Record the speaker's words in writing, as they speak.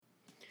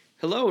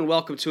Hello and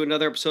welcome to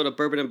another episode of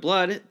Bourbon and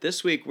Blood.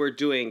 This week we're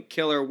doing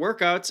killer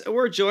workouts and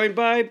we're joined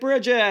by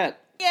Bridget.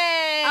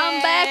 Yay!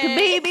 I'm back,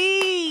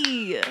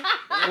 baby!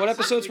 What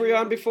episodes were you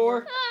on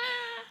before?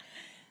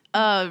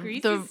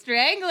 Greasy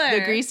Strangler.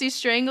 The Greasy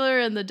Strangler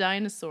and the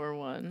dinosaur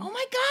one. Oh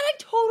my god, I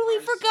totally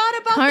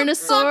forgot about the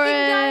Carnosaurus.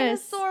 fucking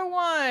dinosaur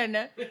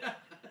one.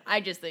 I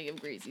just think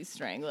of Greasy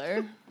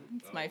Strangler.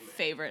 It's my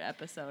favorite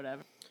episode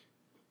ever.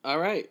 All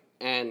right,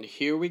 and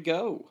here we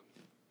go.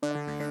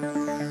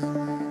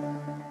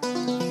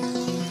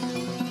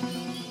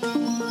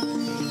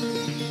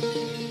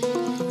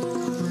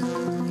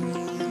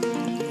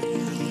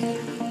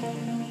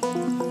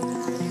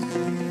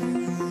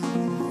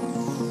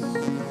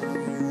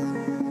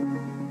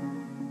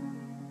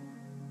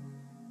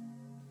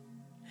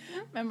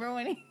 Remember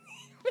when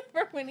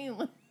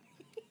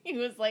he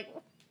was like,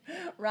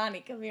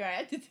 Ronnie, come here, I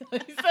have to tell you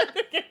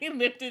something. He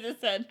lifted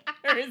his head,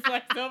 or his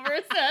legs over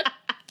his head,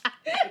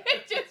 and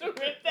just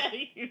ripped that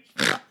huge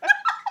part.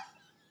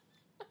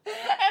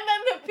 And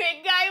then the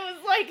big guy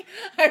was like,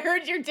 I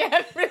heard your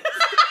dad ripped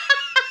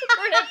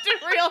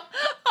a real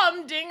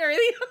humdinger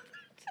the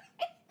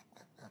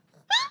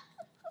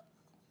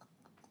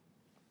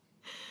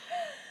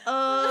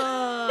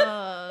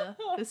other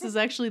This is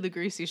actually the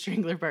Greasy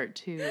Strangler part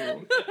 2. a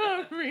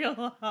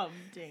real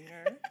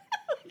humdinger.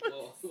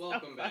 Well,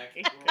 welcome back.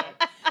 fucking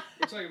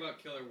We're talking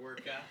about killer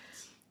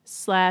workouts.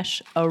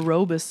 /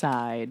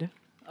 aerobicide.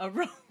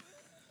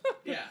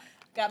 Yeah.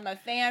 Got my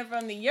fan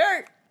from the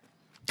yurt.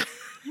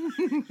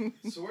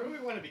 So where do we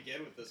want to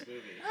begin with this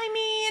movie? I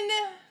mean,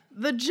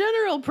 The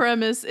general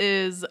premise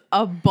is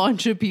a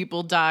bunch of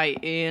people die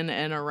in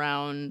and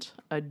around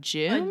a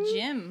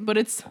gym. But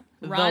it's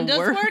Rhonda's the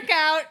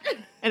workout.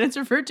 And it's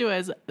referred to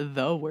as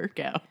the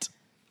workout.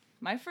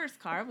 My first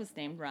car was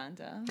named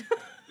Rhonda.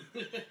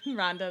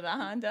 Rhonda the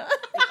Honda.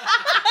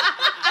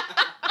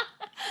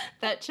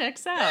 That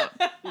checks out.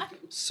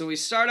 So we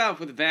start off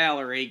with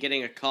Valerie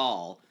getting a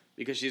call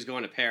because she's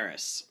going to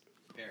Paris.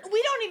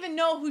 We don't even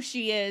know who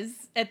she is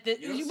at the.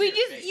 You don't see her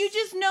face. You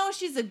just know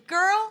she's a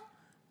girl,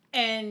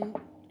 and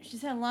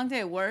she's had a long day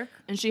at work.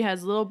 And she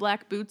has little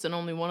black boots and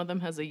only one of them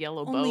has a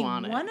yellow bow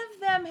on it. One of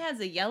them has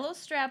a yellow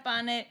strap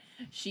on it.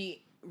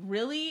 She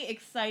really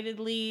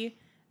excitedly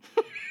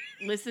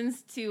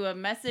listens to a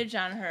message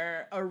on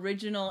her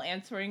original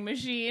answering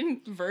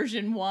machine,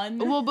 version 1.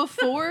 Well,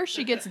 before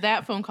she gets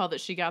that phone call that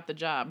she got the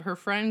job, her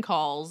friend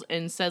calls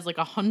and says like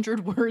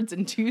 100 words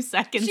in 2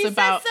 seconds she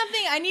about says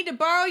something, I need to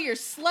borrow your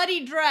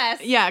slutty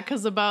dress. Yeah,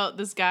 because about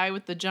this guy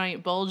with the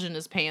giant bulge in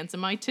his pants,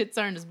 and my tits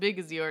aren't as big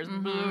as yours.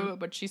 Blah,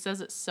 but she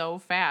says it so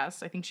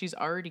fast. I think she's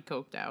already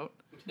coked out.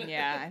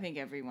 Yeah, I think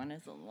everyone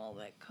is a little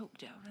bit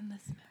coked out in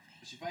this movie.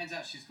 She finds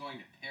out she's going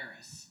to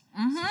Paris.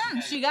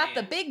 She got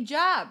the big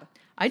job.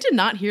 I did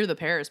not hear the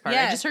Paris part.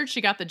 Yeah. I just heard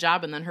she got the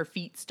job, and then her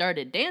feet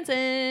started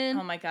dancing.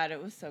 Oh my god,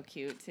 it was so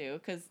cute too.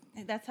 Because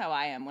that's how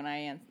I am when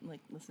I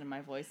listen to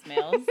my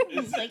voicemails.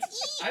 It's like,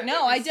 "Ee!"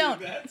 No, I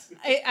don't.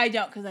 I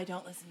don't, because I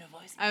don't listen to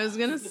voicemails. I was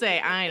gonna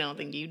say, I don't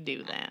think you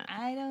do that.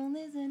 I don't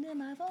listen to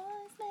my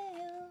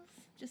voicemails.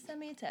 Just send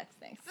me a text,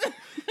 thanks.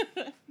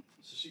 So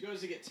she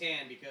goes to get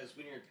tan because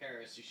when you're in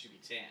Paris, you should be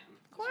tan.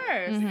 Of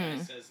course. The guy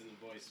says in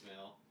the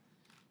voicemail.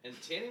 And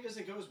tanning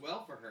doesn't go as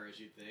well for her as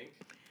you'd think.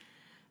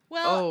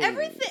 Well,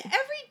 every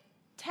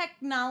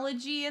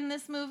technology in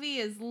this movie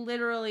is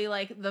literally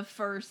like the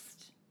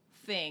first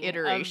thing.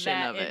 Iteration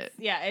of it.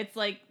 Yeah, it's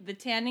like the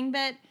tanning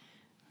bed.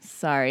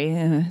 Sorry,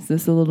 is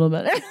this a little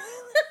better?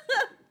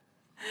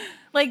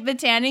 Like the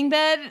tanning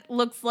bed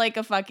looks like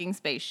a fucking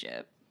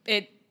spaceship.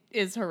 It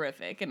is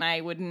horrific, and I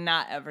would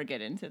not ever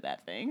get into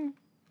that thing.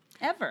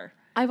 Ever.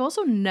 I've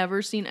also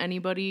never seen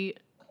anybody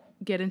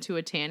get into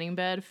a tanning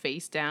bed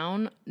face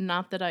down.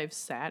 Not that I've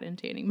sat in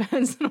tanning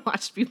beds and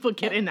watched people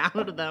get in and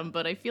out of them,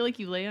 but I feel like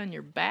you lay on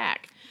your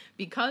back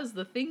because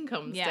the thing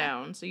comes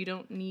down, so you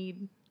don't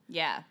need...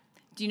 Yeah.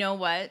 Do you know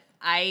what?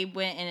 I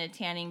went in a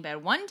tanning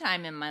bed one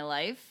time in my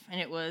life,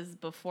 and it was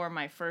before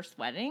my first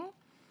wedding.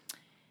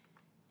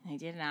 I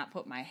did not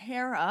put my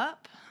hair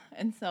up,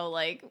 and so,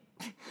 like,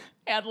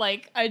 had,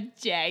 like, a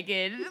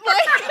jagged,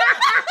 like,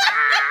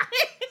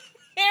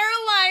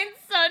 hairline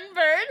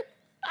sunburn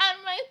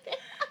on my face.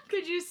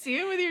 Could you see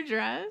it with your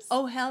dress?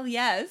 Oh, hell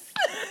yes.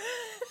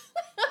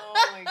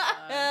 Oh my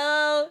God.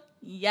 Hell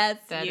yes,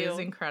 That you is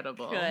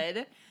incredible.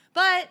 could.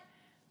 But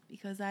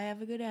because I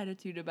have a good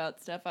attitude about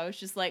stuff, I was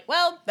just like,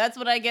 well, that's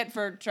what I get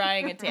for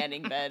trying a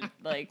tanning bed,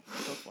 like,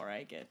 before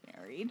I get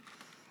married.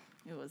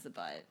 It was a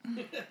butt.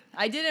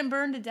 I didn't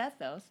burn to death,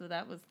 though, so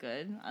that was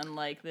good.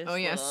 Unlike this Oh,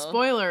 yeah. little...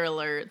 Spoiler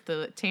alert.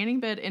 The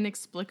tanning bed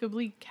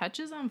inexplicably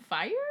catches on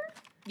fire?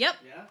 Yep.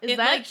 Yeah? Is It,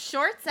 that... like,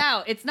 shorts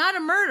out. It's not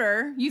a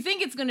murder. You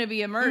think it's going to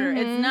be a murder.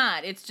 It's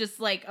not. It's just,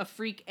 like, a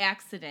freak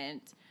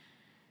accident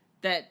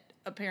that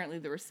apparently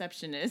the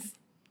receptionist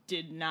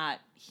did not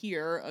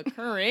hear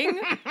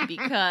occurring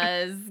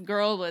because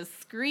girl was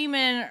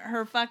screaming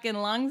her fucking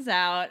lungs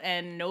out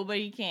and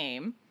nobody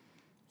came.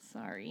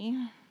 Sorry.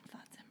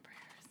 Thoughts and prayers.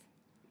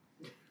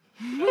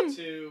 Cut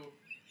to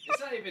It's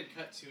not even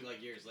cut to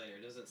like years later.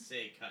 It doesn't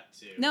say cut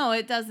to. No,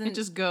 it doesn't. It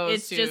just goes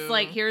It's to... just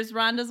like, here's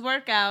Rhonda's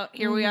workout.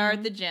 Here we are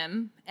at the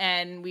gym.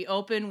 And we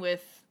open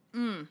with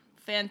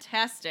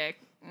fantastic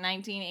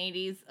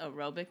 1980s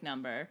aerobic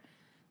number.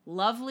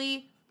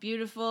 Lovely,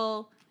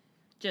 beautiful,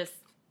 just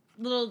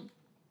little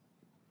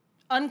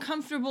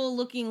uncomfortable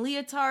looking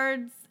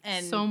leotards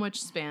and so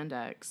much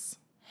spandex.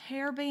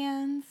 hair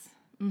bands,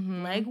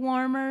 Mm-hmm. leg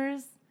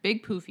warmers,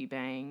 Big poofy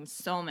bangs.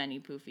 so many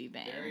poofy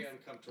bands. Very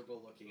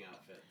uncomfortable looking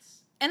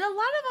outfits. And a lot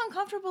of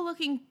uncomfortable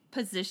looking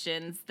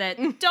positions that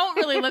don't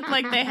really look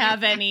like they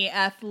have any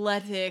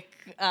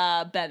athletic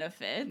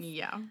benefits.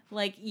 Yeah.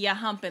 Like you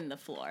humping the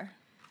floor.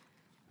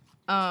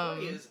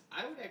 Funny is,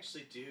 I would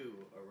actually do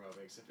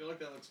aerobics. I feel like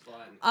that looks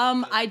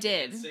fun. I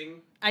did. Dancing.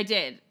 I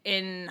did.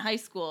 In high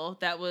school,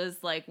 that was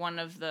like one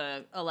of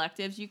the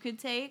electives you could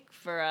take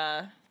for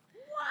a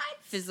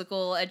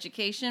physical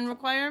education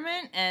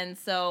requirement. And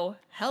so,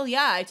 hell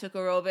yeah, I took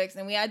aerobics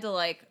and we had to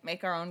like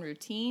make our own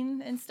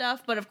routine and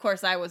stuff. But of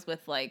course, I was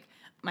with like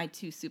my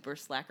two super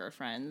slacker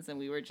friends and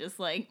we were just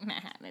like,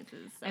 man, this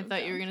is so I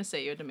thought you were dumb." going to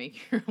say you had to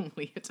make your own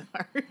leotards.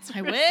 I for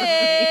some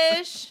reason.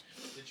 wish.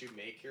 Did you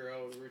make your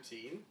own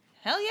routine?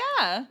 Hell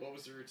yeah. What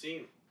was the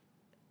routine?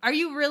 Are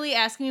you really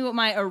asking me what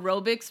my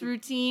aerobics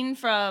routine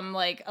from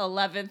like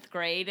 11th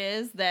grade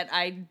is that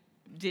I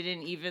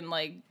didn't even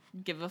like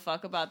give a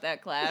fuck about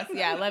that class?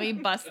 Yeah, let me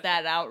bust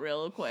that out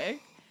real quick.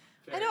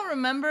 Fair. I don't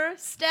remember.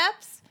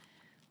 Steps,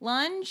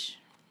 lunge,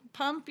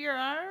 pump your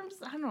arms.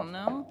 I don't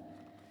know.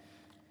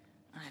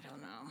 I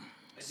don't know.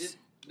 I did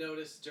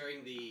notice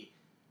during the...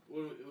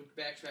 We'll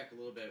backtrack a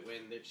little bit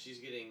when she's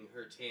getting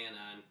her tan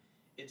on.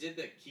 It did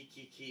the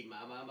ki ma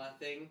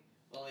thing.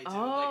 Only it did it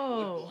with, like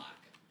wood block.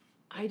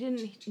 I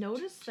didn't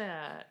notice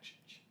that.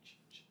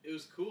 It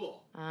was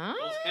cool. Oh. Well,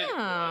 it was kind of cool.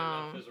 I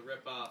don't know if it was a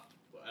rip-off.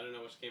 I don't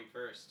know which came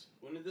first.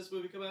 When did this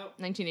movie come out?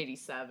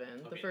 1987.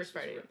 The Okay, first this was a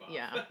Friday. rip-off.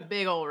 Yeah.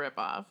 Big old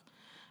ripoff.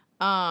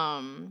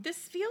 This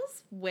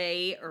feels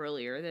way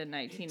earlier than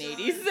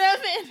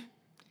 1987.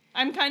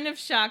 I'm kind of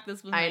shocked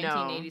this was I know.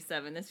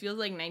 1987. This feels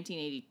like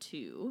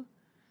 1982.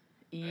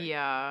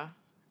 Yeah.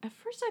 At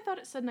first I thought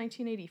it said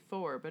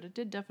 1984, but it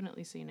did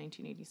definitely say It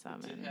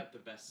 1987. did have the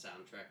best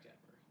soundtrack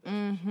ever.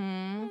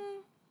 Mm-hmm.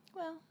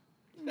 Well,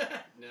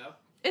 No?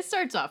 It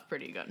starts off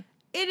pretty good.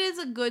 it is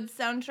a good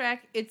soundtrack.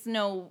 It's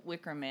no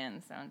Wicker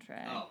Man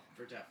soundtrack. Oh,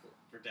 for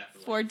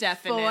definitely. For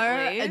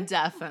definitely. For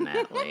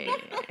definitely.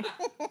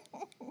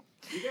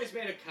 You guys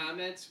made a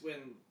comment when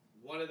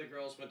one of the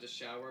girls went to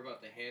shower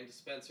about the hand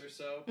dispenser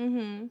soap.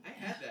 Mm-hmm.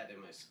 I had that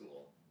in my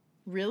school.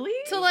 Really?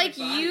 To was like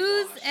my body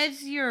use wash.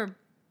 as your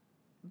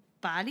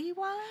body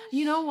wash?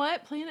 You know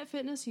what? Planet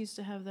Fitness used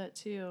to have that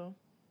too.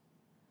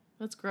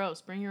 That's gross.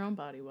 Bring your own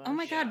body wash. Oh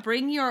my Yeah. god,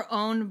 bring your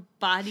own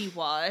body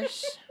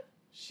wash.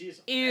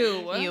 She's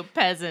Ew. bad. You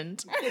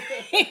peasant.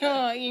 You're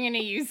gonna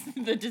use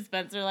the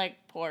dispenser like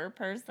poor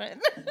person.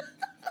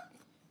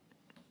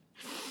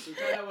 So we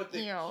find out what the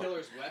Ew.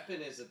 killer's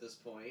weapon is at this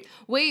point.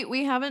 Wait,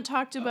 we haven't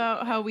talked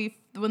about okay.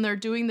 how when they're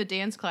doing the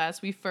dance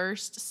class, we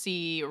first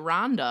see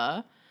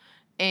Rhonda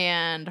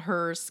and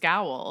her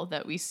scowl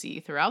that we see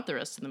throughout the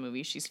rest of the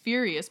movie. She's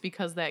furious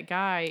because that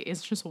guy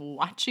is just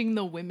watching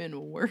the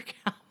women work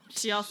out.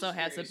 She also She's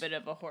has a furious. bit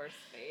of a horse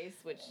face,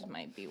 which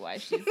might be why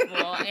she's a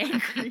little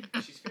angry.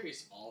 She's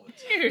furious all the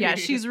time. Yeah,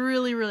 she's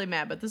really, really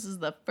mad, but this is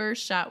the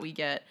first shot we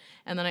get.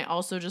 And then I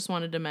also just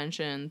wanted to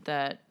mention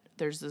that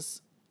there's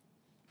this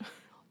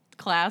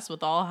class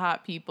with all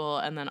hot people,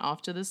 and then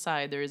off to the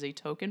side there is a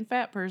token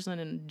fat person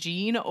in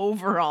jean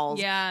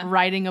overalls Yeah.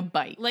 riding a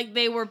bike. Like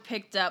they were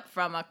picked up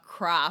from a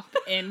crop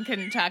in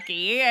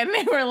Kentucky, and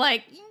they were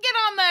like, "Get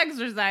on the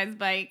exercise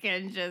bike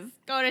and just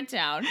go to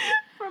town."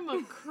 From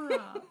a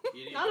crop.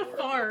 You need Not to a work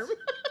farm. it.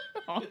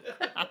 Oh,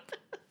 crop.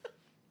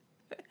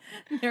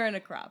 They're in a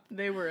crop.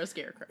 They were a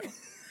scarecrow.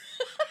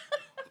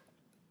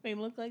 They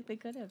look like they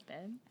could have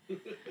been.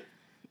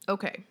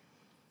 Okay.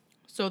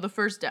 So the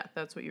first death,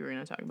 that's what you were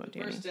going to talk about, The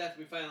Danny. first death,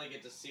 we finally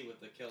get to see what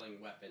the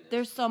killing weapon is.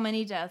 There's so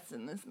many deaths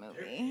in this There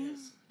movie.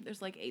 is.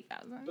 There's like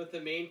 8,000. But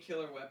the main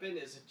killer weapon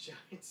is a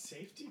giant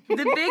safety The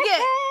pin. biggest,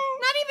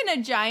 not even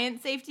a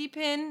giant safety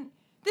pin.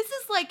 This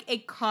is like a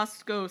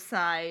Costco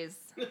size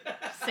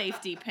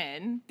safety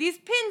pin. These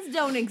pins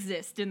don't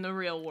exist in the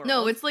real world.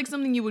 No, it's like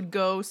something you would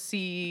go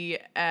see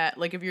at,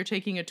 like, if you're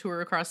taking a tour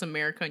across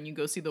America and you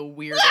go see the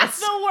weirdest. That's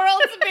the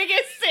world's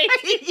biggest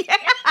safety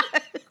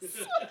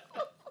Yes.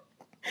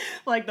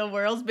 Like the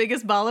world's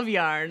biggest ball of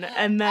yarn,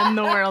 and then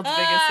the world's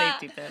biggest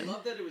safety I pin.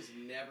 love that it was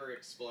never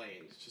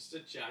explained. It's just a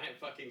giant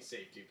fucking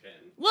safety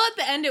pin. Well, at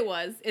the end it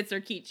was. It's her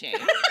keychain.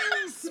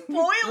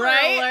 Spoiler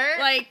Right? alert!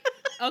 Like,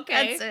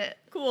 okay. That's it.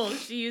 Cool.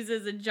 She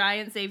uses a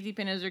giant safety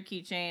pin as her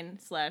keychain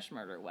 /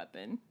 murder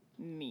weapon.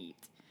 Neat.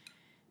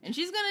 And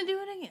she's gonna do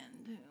it again,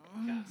 too.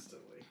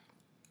 Constantly.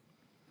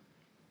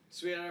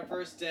 So we had our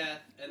first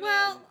death, and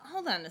Well, then...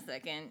 hold on a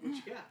second.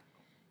 What you got?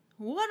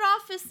 What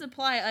office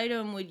supply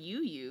item would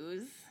you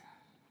use?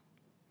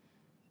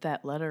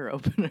 That letter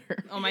opener.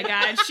 Oh my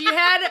god, she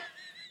had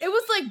It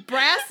was like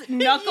brass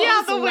knuckles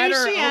Yeah, the way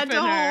letter she had to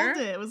opener. hold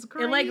it was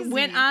crazy. It like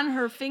went on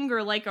her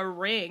finger like a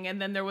ring, and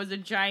then there was a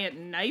giant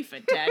knife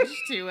attached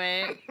to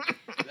it.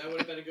 That would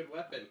have been a good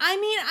weapon. I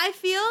mean, I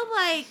feel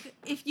like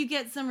if you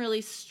get some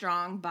really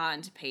strong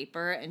bond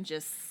paper and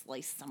just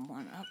slice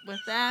someone up with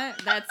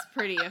that, that's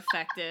pretty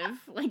effective.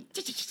 Like,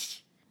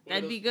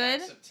 that'd be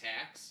good. Of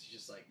tacks, you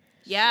just like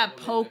Yeah, shove 'em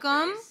in poke their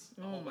 'em. face,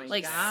 a Oh whole my bunch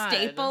Like of God.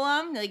 staple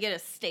them. They get a I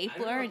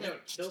stapler. don't know if And that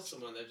would kill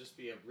someone. That'd just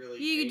be a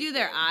really. you could do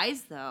their painful-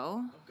 eyes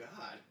though. Oh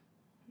God.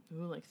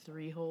 Ooh, like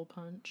 3-hole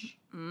punch.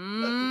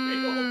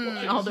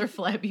 Mm. All their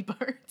flabby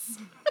parts.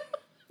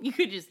 You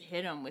could just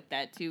hit them with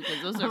that too,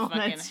 because those are Oh, fucking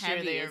that's true,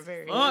 heavy. they are as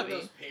very Or one fuck. of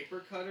those paper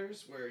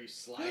cutters where you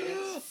slide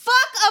it. Fuck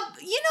up.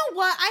 You know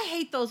what? I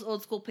hate those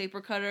old school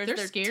paper cutters.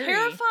 They're scary.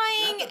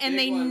 terrifying, Not the and big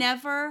they one.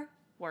 never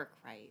work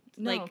right.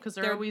 No, like 'cause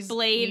they're their always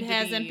blade need to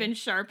hasn't be- been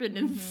sharpened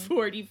in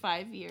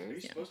 45 Are you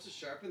years. supposed to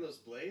sharpen those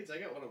blades? I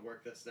got one at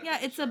work that's not. Yeah,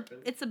 been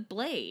sharpened. it's a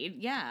blade.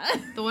 Yeah.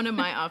 The one in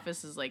my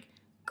office is like,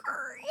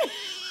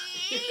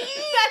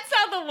 That's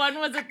how the one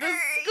was at the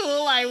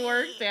school I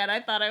worked at. I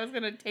thought I was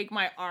gonna take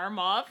my arm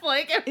off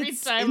like every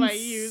it's time I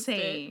used it.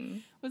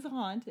 insane. It was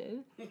haunted.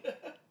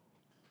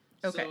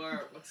 Okay. So,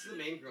 what's the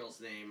main girl's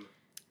name?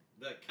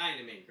 The kind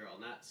of main girl,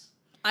 not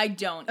I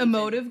don't.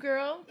 Emotive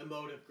girl?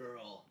 emotive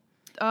girl.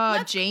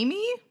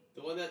 Jamie?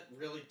 The one that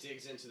really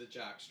digs into the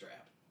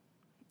jockstrap.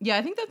 Yeah,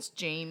 I think that's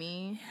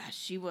Jamie. Yeah,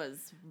 she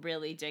was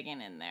really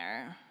digging in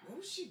there. What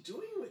was she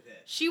doing with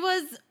it? She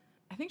was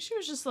I think she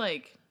was just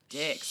like,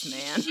 dicks,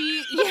 man.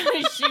 She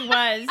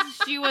was.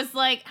 She was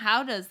like,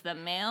 how does the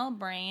male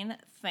brain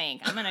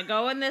think? I'm gonna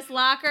go in this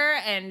locker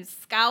and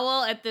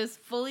scowl at this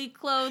fully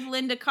clothed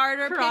Linda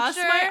Carter Cross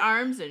picture my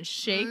arms and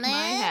shake my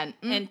head.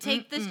 and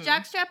take this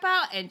jockstrap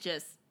out and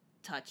just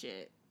touch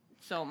it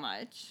so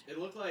much. It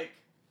looked like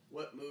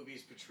what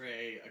movies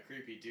portray a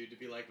creepy dude to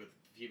be like with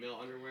female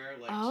underwear.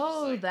 Like,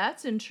 Oh, just like,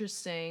 that's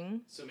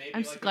interesting. so maybe.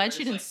 I'm like, the glad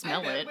she writer's didn't like,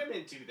 smell I it. bet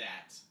women do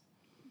that.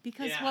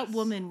 Because what Yes.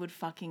 woman would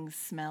fucking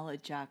smell a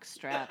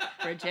jockstrap,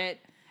 Bridget?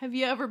 Have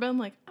you ever been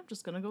like, I'm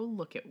just gonna go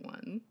look at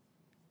one?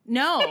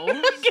 No.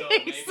 So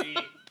Okay, maybe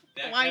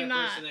that why kind of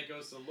not? person that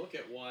goes to look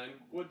at one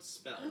would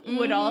smell.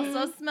 Would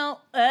also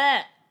smell.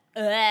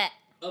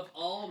 Of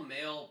all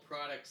male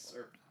products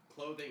or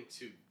clothing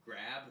to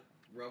grab,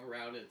 rub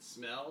around, and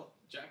smell,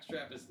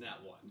 jockstrap is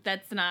not one.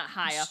 That's not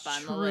high up It's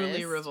on the list.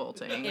 truly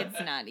revolting. It's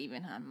not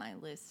even on my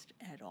list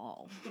at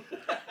all.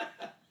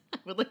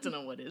 Would like to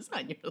know what is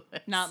on your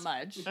list. Not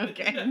much.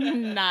 Okay.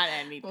 Not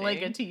anything.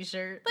 Like a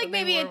t-shirt. Like that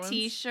they maybe a wore once?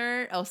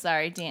 t-shirt. Oh,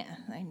 sorry, Dan.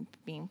 I'm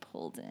being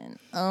pulled in.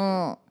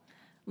 Oh.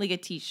 Like a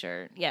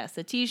t-shirt. Yes,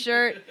 a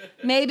t-shirt.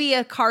 Maybe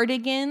a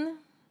cardigan.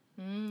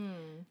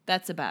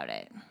 That's about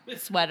it.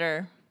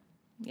 Sweater.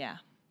 Yeah.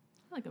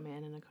 I like a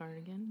man in a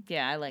cardigan.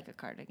 Yeah, I like a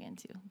cardigan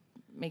too.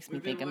 Makes me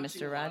We've been think of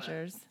watching Mr. a lot of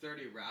Rogers.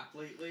 30 Rock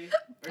lately. Or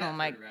Oh not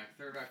my- 30 Rock,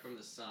 Third Rock from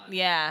the Sun.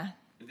 Yeah.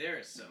 And there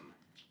is some.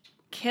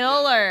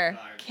 Killer.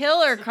 Cardigans.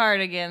 Killer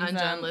cardigans. On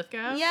John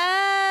Lithgow?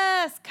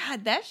 Yes.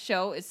 God, that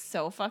show is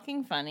so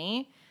fucking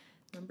funny.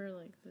 Remember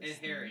like this?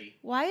 And Harry.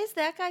 Why is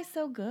that guy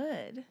so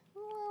good?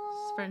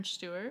 French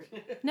Stewart.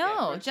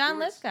 No, French John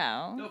Stewart's-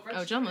 Lithgow. No, French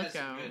Oh, John Stewart has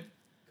some Lithgow. good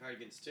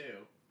cardigans too.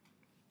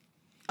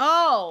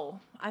 Oh,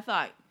 I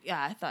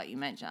thought you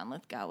meant John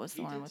Lithgow was the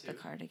He one did with the too.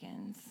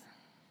 cardigans.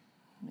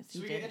 Yes, So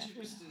he we did get have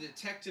introduced to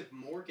Detective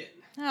Morgan.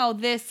 that. Oh,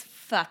 this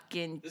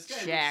fucking This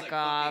guy jack looks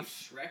like off.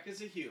 fucking Shrek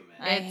as a human.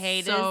 I It's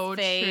hate so his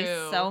face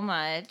true. so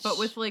much. But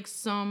with like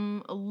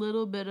a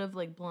little bit of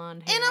like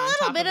blonde hair. and a on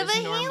little top bit of his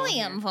a normal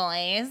helium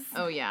hair. voice.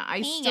 Oh yeah, I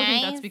Hey, still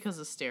think that's guys. because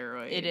of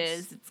steroids. It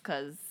is. It's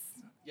because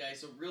Yeah,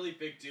 he's a really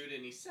big dude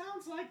and he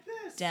sounds like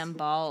this. dem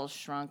balls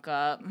shrunk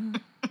up.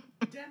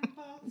 Dem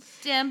balls.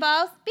 Dem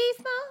balls be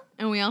small.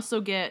 And we also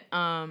get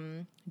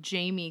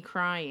Jamie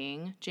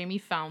crying. Jamie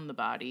found the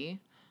body.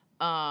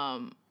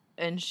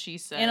 And she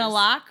says In a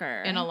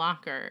locker. In a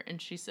locker.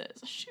 And she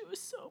says, she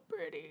was so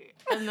pretty.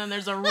 And then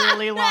there's a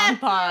really long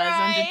pause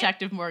right. and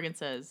Detective Morgan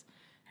says,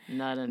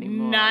 not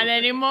anymore. Not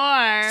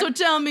anymore. So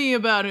tell me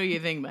about who you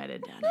think might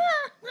have done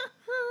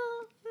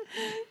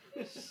it.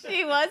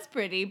 She was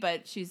pretty,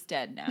 but she's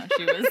dead now.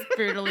 She was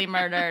brutally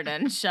murdered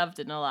and shoved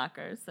in a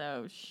locker,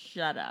 so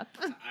shut up.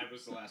 I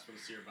was the last one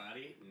to see her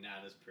body.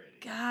 Not as pretty.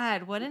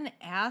 God, what an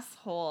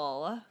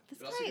asshole. This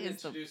We also guy get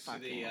is the introduced to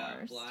fucking the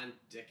worst. blonde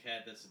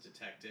dickhead that's a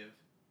detective.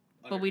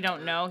 But we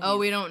don't know. Oh,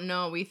 we don't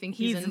know. We think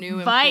he's a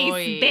new Vice,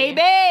 employee.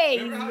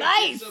 baby! Remember how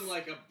he Vice! gives him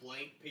like a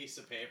blank piece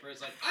of paper? It's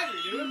like, I'm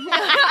your new employee.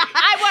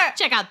 I work.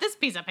 Check out this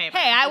piece of paper.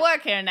 Hey, I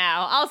work here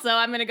now. Also,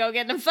 I'm gonna go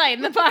get in a fight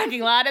in the parking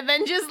lot and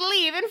then just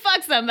leave and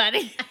fuck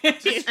somebody.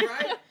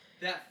 Describe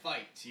that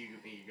fight to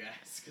me, you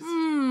guys.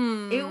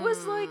 'Cause It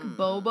was like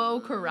Bobo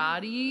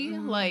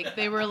karate. Like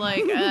they were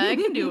like, I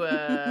can do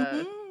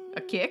a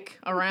kick,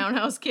 a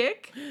roundhouse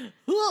kick.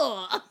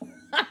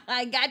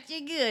 I got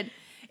you good.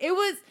 It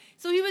was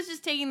so he was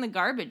just taking the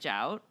garbage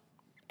out,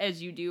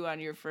 as you do on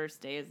your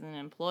first day as an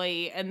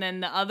employee, and then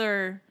the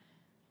other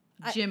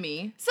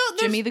Jimmy. there's-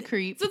 Jimmy the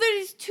creep. So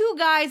there's two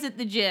guys at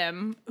the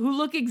gym who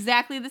look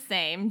exactly the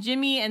same,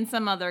 Jimmy and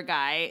some other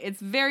guy. It's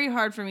very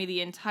hard for me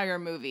the entire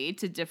movie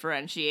to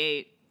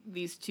differentiate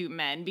these two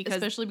men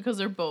Especially because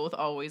they're both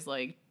always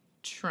like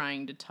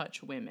trying to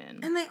touch women.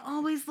 and they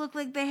always look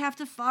like they have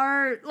to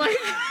fart. Like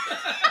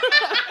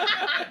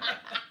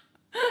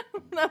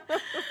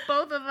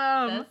both of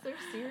them. their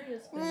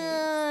serious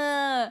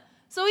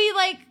So he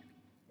like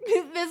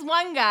this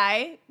one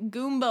guy,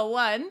 Goomba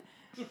 1,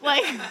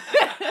 like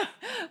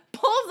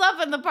pulls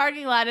up in the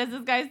parking lot as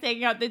this guy's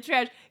taking out the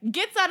trash,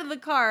 gets out of the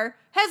car,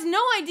 has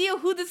no idea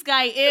who this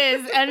guy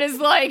is, and is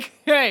like,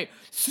 "Hey,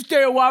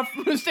 stay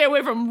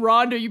away from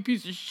Rhonda, you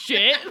piece of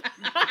shit."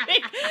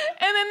 Like,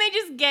 and then they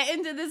just get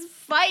into this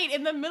fight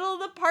in the middle of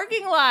the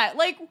parking lot.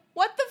 Like,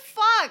 what the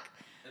fuck?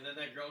 And then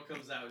that girl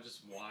comes out and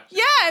just watches.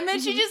 Yeah, and then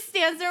she just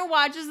stands there and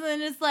watches, and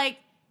then it's like,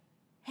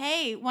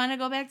 "Hey, want to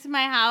go back to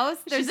my house?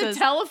 There's a says-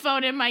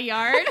 telephone in my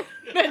yard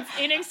that's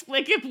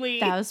inexplicably."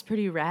 That was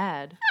pretty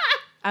rad.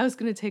 I was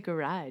gonna take a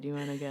ride. You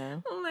wanna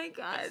go? Oh my That's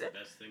god. the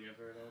best thing I've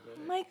heard all day.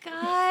 Oh my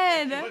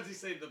god. What does he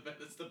say? It's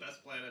the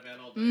best plan I've had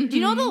all day. Do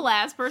you know the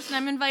last person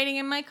I'm inviting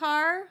in my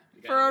car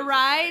The guy for who a gives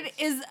ride advice?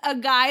 is a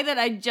guy that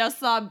I just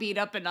saw beat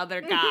up another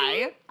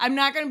guy. I'm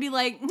not gonna be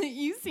like,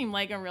 "You seem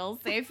like a real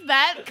safe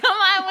bet. Come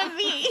on with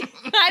me."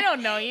 I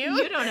don't know you.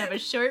 You don't have a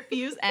short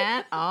fuse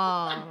at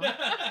all.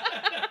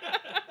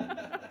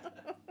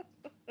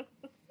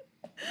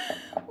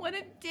 What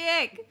a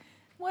dick.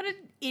 What an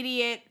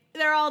idiot.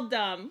 They're all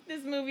dumb.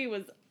 This movie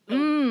was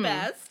the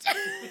best.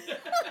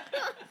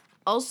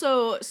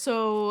 Also,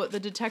 so the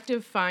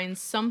detective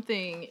finds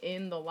something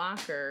in the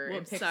locker and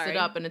Whoops, picks sorry. it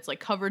up, and it's like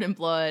covered in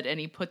blood, and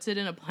he puts it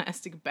in a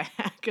plastic bag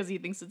because he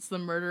thinks it's the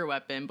murder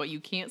weapon, but you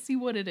can't see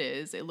what it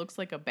is. It looks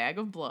like a bag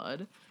of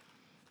blood.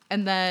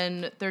 And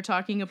then they're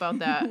talking about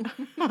that.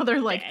 They're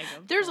like, Bag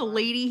of there's a blood.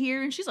 lady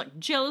here, and she's like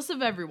jealous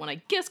of everyone,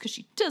 I guess, because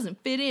she doesn't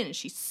fit in, and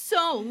she's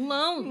so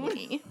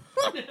lonely.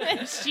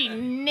 She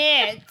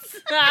knits,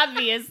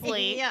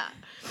 obviously. Yeah.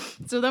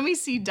 So then we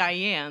see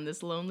Diane,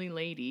 this lonely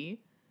lady.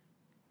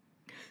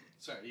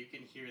 Sorry, you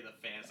can hear the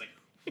fans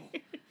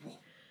like.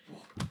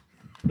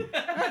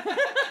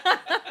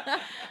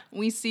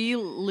 We see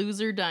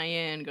loser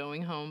Diane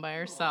going home by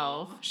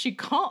herself. She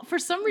for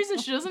some reason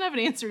she doesn't have an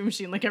answering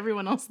machine like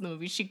everyone else in the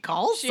movie. She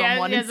calls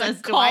someone and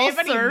says, "Do I have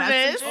any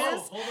messages?"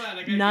 Oh, hold on.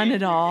 I got a None game at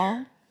for you all.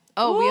 here.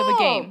 Oh, we have a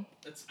Whoa. game.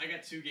 I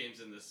got two games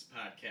in this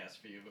podcast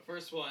for you. The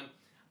first one,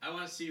 I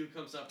want to see who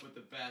comes up with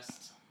the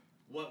best.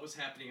 What was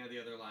happening on the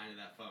other line of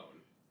that phone?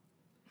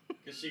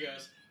 Because she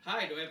goes,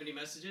 "Hi, do I have any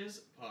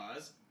messages?"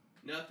 Pause.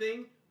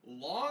 Nothing.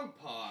 Long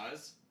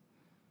pause.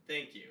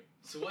 Thank you.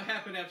 So what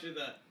happened after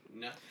the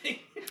nothing?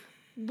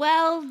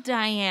 Well,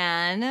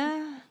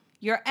 Diane,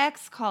 your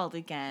ex called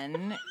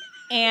again,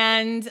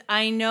 and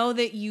I know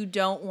that you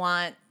don't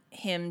want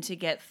him to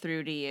get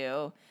through to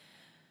you.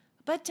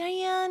 But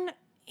Diane,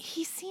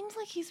 he seems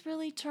like he's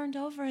really turned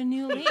over a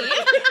new leaf.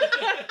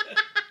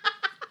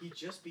 He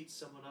just beat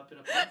someone up in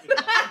a parking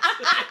lot.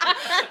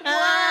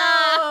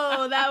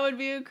 Whoa, that would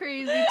be a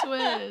crazy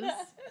twist.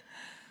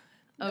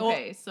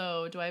 Okay,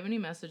 so do I have any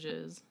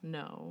messages?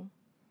 No.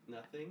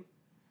 Nothing.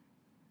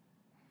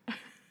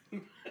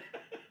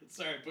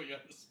 Sorry, I put you on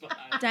the spot.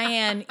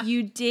 Diane,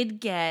 you did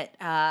get,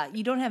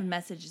 you don't have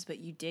messages, but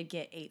you did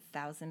get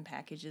 8,000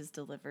 packages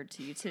delivered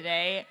to you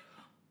today.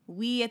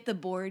 We at the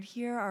board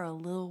here are a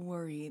little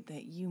worried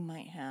that you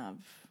might have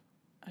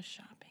a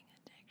shopping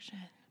addiction.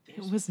 It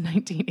was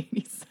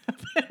 1987.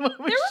 What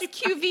was There was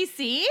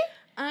QVC,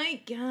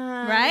 I guess.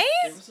 right?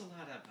 There was a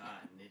lot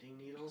of knitting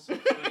needles going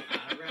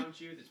on around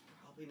you. That's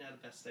probably not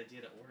the best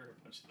idea to order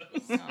a bunch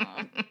of those.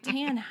 Aw,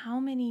 Dan, how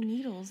many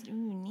needles do you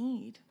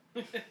need?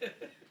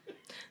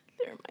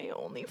 They're my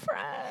only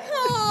friends.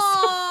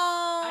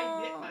 I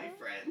knit my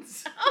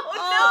friends.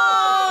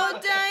 Oh,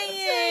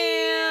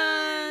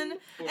 Diane.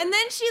 And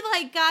then she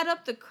like got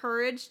up the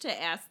courage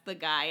to ask the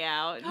guy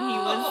out, and he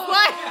was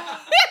like,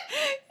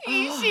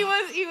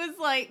 he was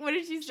like, what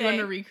did she Do you want say?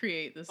 to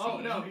recreate this? Oh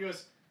no, he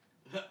goes.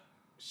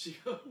 She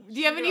goes. Do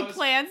you have any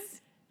plans?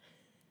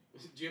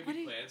 Do you have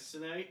any plans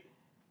tonight?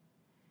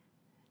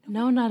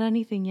 No, not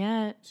anything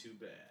yet. Too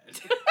bad.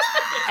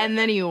 And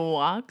then he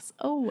walks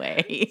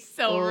away,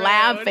 So rude.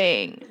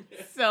 laughing.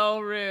 So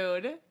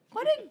rude.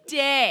 What a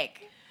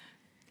dick.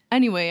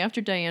 Anyway,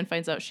 after Diane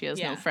finds out she has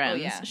Yeah. no Oh,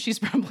 friends, yeah. she's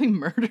probably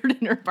murdered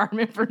in her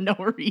apartment for no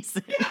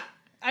reason.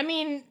 I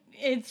mean,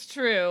 it's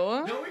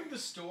true. Knowing the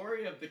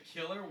story of the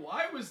killer,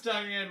 why was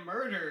Diane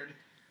murdered?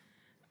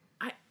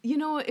 I don't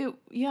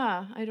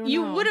know.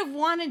 You would have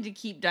wanted to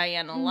keep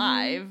Diane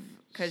alive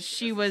because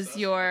she was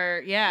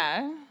your,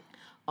 yeah.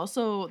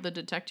 Also, the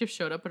detective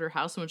showed up at her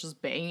house and was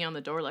just banging on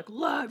the door like,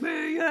 "Let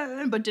me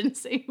in," but didn't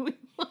say who he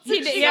was. He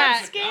She did, yeah,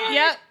 got scared.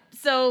 yep.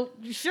 So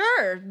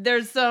sure,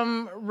 there's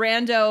some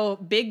rando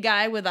big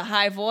guy with a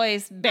high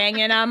voice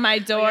banging on my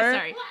door.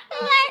 Sorry.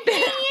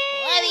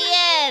 Let me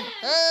in.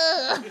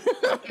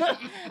 Ugh.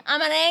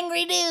 I'm an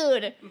angry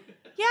dude.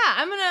 Yeah,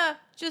 I'm gonna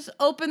just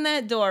open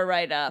that door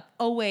right up.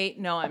 Oh wait,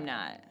 no, I'm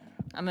not.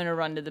 I'm gonna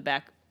run to the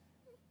back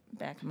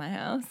back of my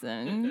house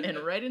and And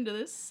right into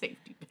this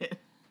safety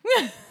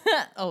pin.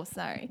 oh,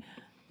 sorry.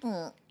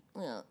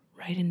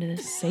 Right into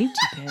this safety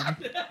pin.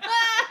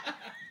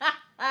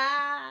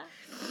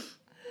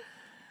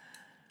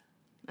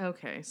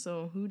 Okay,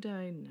 so who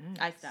died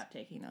next? I stopped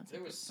taking notes.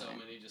 There was so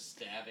many just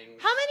stabbings.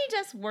 How many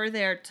deaths were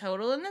there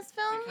total in this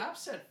film? The cop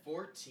said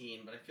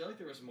 14, but I feel like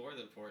there was more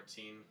than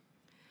 14.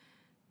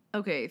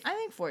 Okay, I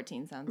think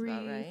 14 sounds 3,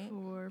 about right.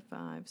 4,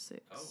 5,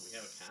 6, Oh, we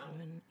have a count.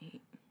 7,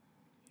 8,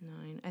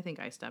 9. I think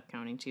I stopped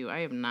counting too. I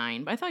have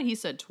 9, but I thought he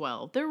said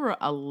 12. There were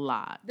a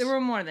lot. There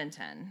were more than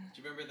 10.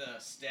 Do you remember the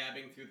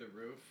stabbing through the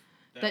roof?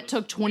 that was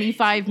took way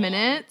 25 too long.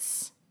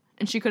 minutes,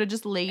 and she could have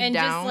just laid And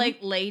down. just like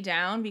lay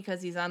down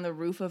because he's on the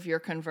roof of your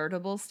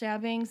convertible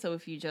stabbing. So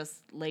if you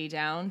just lay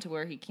down to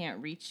where he can't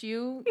reach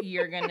you,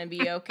 you're going to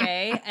be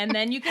okay. And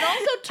then you can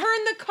also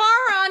turn the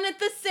car on at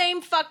the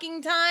same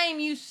fucking time,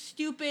 you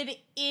stupid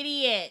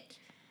idiot.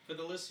 For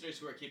the listeners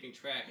who are keeping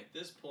track, at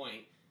this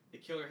point, the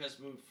killer has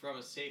moved from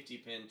a safety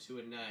pin to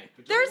a knife.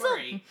 But don't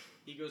worry,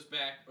 he goes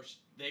back, or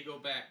they go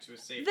back to a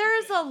safety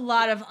There's pin. a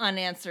lot of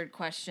unanswered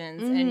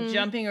questions and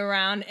jumping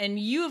around, and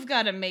you've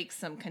got to make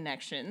some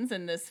connections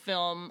in this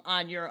film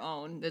on your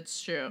own.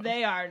 That's true.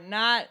 They are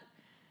not,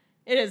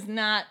 it is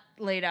not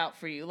laid out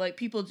for you. Like,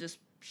 people just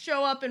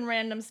show up in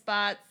random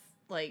spots,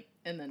 like,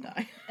 and then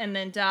die. and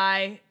then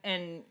die,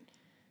 and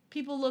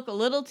people look a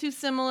little too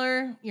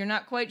similar. You're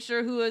not quite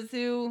sure who is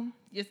who.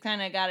 You just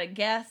kind of got to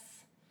guess.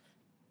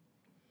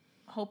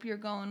 Hope you're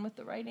going with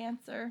the right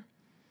answer.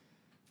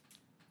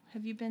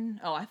 Have you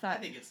been? Oh, I I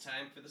thought. think it's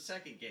time for the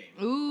second game.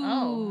 Ooh.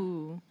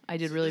 Oh. I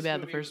did So really this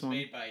bad the movie first was one.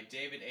 made by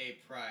David A.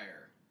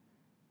 Pryor.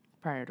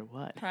 Prior to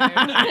what?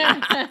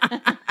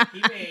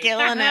 He made,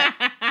 Killing it.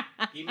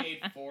 He made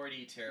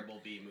 40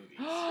 Terrible B movies.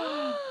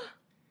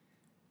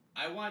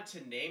 I want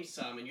to name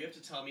some, and you have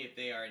to tell me if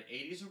they are an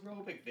 80s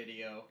aerobic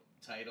video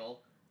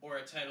title or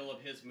a title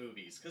of his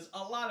movies, because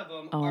a lot of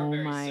them are Oh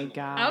very my similar.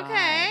 God.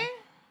 Okay.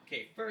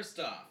 Okay, first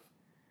off,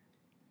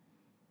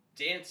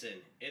 Dancing,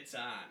 It's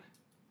On.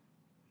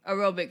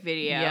 Aerobic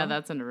video. Yeah,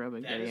 that's an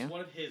aerobic That video. is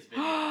one of his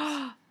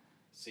videos.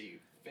 So you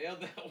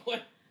failed that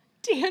one.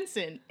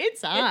 Dancing.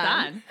 It's on.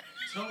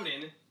 It's on.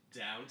 Tonin'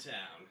 Downtown.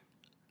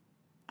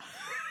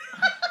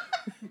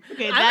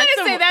 Okay, I'm going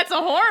to say that's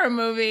a horror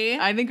movie.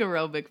 I think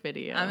aerobic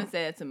video. I'm going to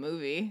say that's a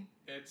movie.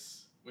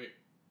 It's, wait,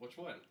 which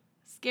one?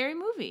 Scary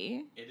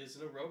movie. It is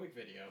an aerobic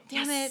video.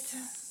 Damn it.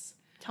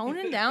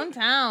 Tonin'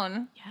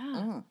 Downtown.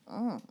 Yeah.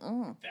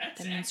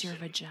 That's That means your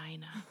action.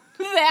 vagina.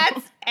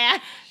 That's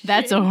action.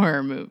 That's a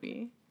horror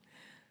movie.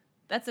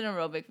 That's an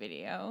aerobic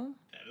video.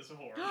 That is a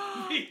horror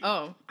movie.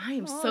 Oh, I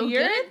am Oh, so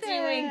you're good at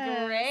doing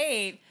this.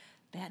 great.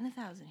 Batting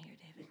 1,000 here,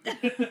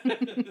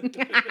 David.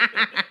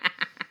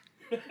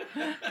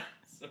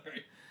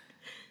 Sorry.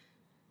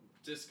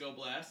 Disco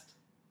Blast.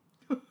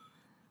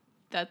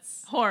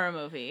 That's Horror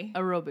movie.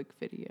 aerobic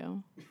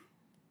video.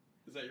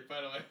 Is that your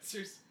final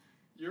answers?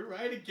 You're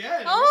right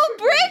again. Oh,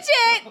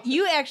 Bridget!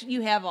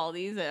 You have all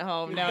these at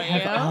home, don't I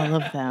have you?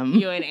 all of them.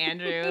 You and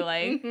Andrew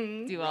like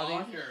do all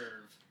Raw these Nerve.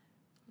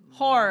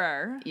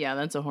 horror. Yeah,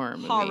 that's a horror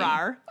movie.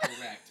 Horror.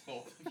 Correct,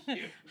 both of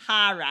you.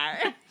 Horror.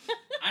 I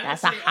don't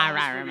That's say a all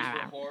his horror movies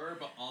movie. were horror,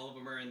 but all of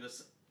them are in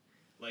this,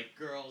 like,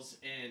 girls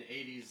in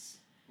 80s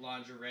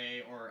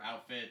lingerie or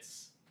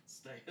outfits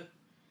style.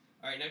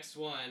 All right, next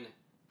one.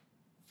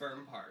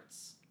 Firm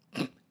Parts.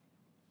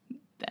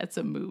 That's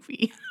a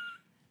movie.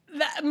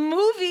 That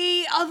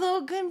movie, although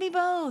it couldn't be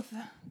both.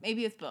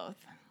 Maybe it's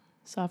both.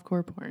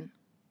 Softcore porn.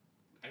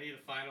 I need a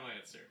final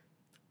answer.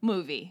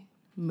 Movie.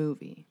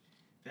 Movie.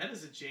 That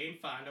is a Jane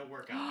Fonda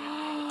workout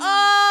video.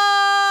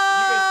 Oh!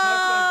 You guys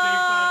talked about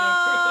Jane Fonda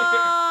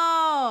earlier.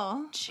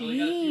 Oh! we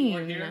got a few more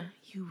Jane, here.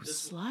 you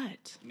This-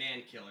 slut.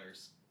 Man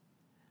Killers.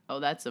 Oh,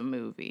 that's a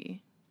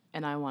movie.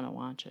 And I want to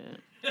watch it.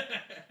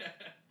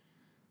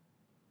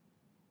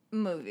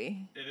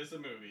 Movie. It is a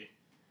movie.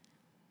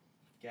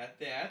 Got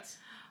that.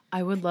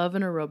 I would love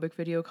an aerobic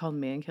video called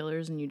Man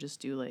Killers, and you just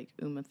do like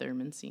Uma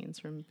Thurman scenes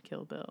from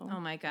Kill Bill.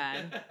 Oh my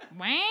god.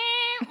 Wow,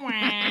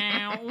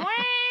 wow, wow,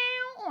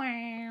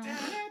 wow.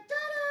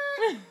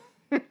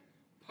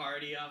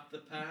 Party off the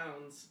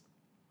pounds.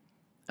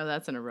 Oh,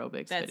 that's an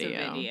aerobics That's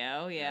video. a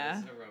video, That yeah.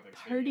 is an aerobics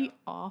Party video.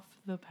 off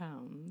the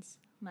pounds.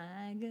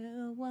 My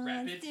girl wants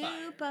Rapid to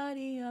fire.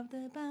 party of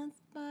the bounce,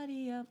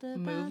 party of the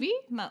bounce. Movie?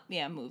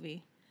 Yeah,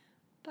 movie.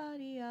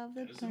 Party of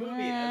the That is a movie,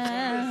 that's what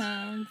it is.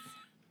 bounce.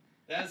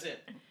 That's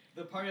it.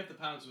 The Party of the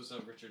Pounds was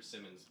a Richard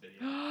Simmons video.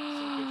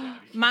 So good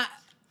job. you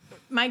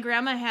My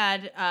grandma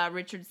had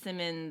Richard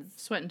Simmons'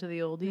 Sweating to the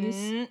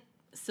oldies.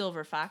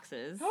 Silver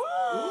Foxes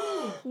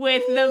Ooh.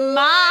 with the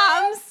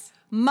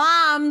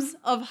moms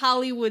of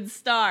Hollywood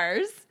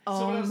stars.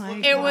 So when I was my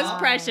looking It was God.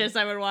 precious.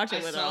 I would watch I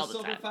it with her saw all the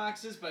Silver time.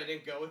 Foxes, but I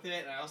didn't go with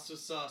it. And I also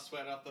saw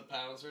Sweat Off the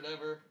Pounds or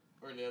whatever.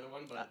 Or the other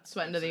one. But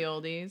Sweating to the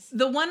oldies.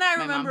 The one I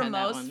My mom remember had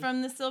that most one.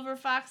 from the Silver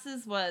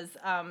Foxes was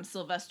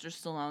Sylvester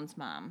Stallone's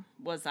mom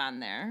was on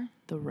there.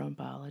 The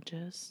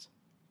Rumbologist.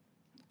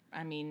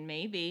 I mean,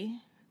 maybe.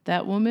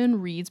 That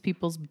woman reads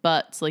people's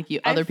butts like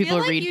other people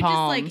like read you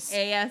palms. just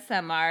like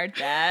ASMR'd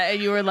that,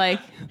 and you were like,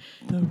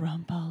 the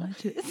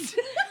rumpologist.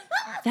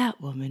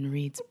 That woman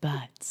reads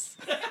butts.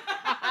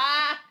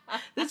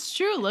 That's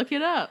true. Look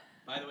it up.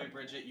 By the way,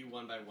 Bridget, you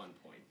won by 1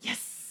 point.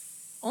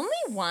 Yes. Only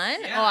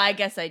one? Yeah. Oh, I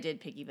guess I did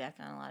piggyback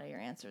on a lot of your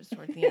answers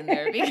towards the end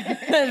there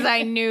because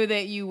I knew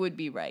that you would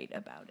be right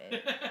about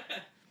it.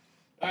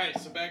 All right,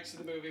 so back to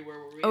the movie. Where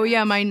were we? Oh at?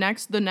 yeah,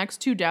 the next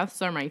two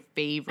deaths are my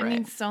favorite. I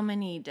mean, so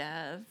many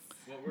deaths.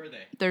 What were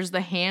they? There's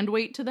the hand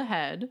weight to the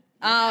head.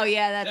 Oh,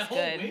 yeah, That that's whole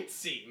good. weight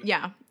scene.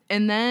 Yeah.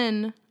 And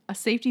then a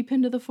safety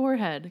pin to the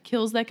forehead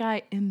kills that guy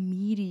It's just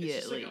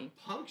immediately. like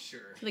a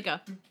puncture. Like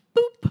a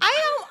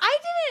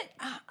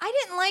I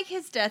didn't like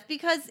his death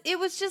because it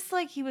was just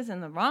like he was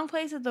in the wrong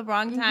place at the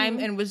wrong time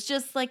and was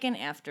just like an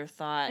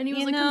afterthought. and he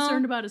was you like know?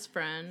 concerned about his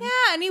friend. Yeah,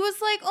 and he was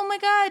like, "Oh my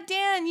God,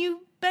 Dan,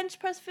 you bench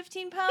press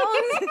 15 pounds.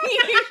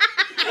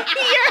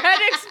 Your head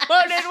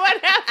exploded.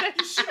 What happened?"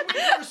 You should have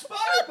went for a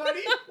spotter,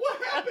 buddy.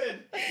 What happened?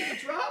 Did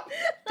you drop?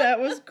 That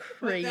was But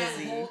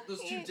crazy.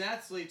 those two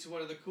deaths lead to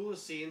one of the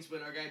coolest scenes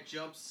when our guy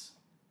jumps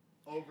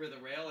over the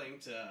railing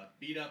to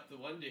beat up the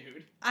one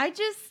dude. I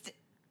just,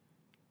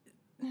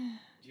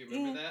 Do you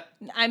remember that?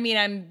 I mean,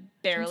 I'm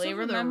barely Jumps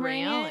over the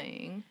remembering it.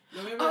 railing. You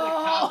remember the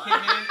cop came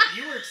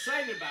in? You were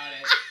excited about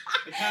it.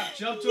 The cop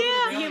jumped over the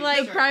railing. he and like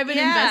started- Private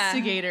Yeah.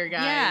 investigator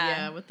guy, Yeah.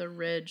 yeah, with the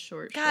red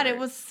short God, it shorts.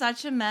 was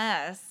such a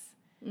mess.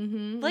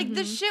 Mm-hmm, Like,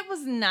 the shit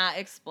was not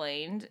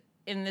explained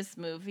in this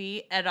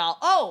movie at all.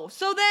 Oh,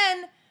 so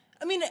then,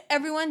 I mean,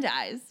 everyone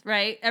dies,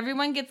 right?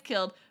 Everyone gets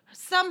killed.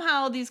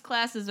 Somehow these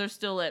classes are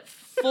still at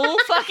full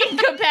fucking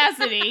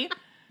capacity.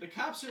 The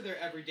cops are there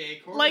every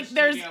day. Corey's Like,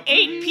 there's taking out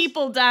 8 police.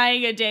 people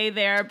dying a day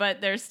there, but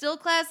there's still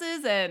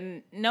classes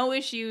and no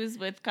issues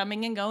with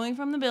coming and going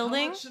from the How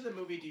building. much of the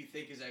movie do you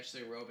think is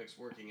actually aerobics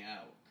working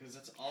out? Because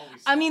that's all we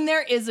saw. I mean,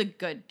 there is a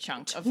good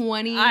chunk of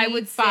 25 I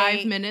would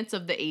say, minutes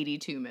of the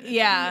 82 minutes. of the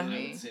Yeah. I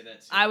movie. would say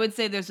that too. I would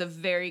say there's a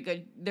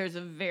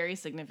very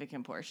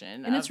significant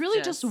portion. And it's of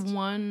really just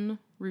one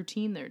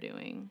routine they're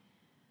doing.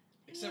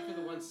 Except for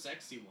the one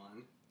sexy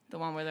one. the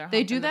one where they're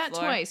They do humping the that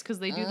floor. twice because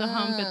they do the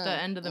hump at the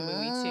end of the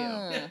movie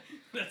too.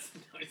 That's the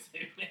noise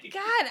they make.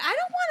 God, I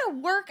don't want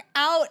to work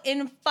out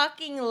in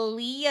fucking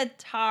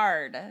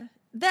leotard.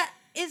 That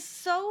is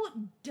so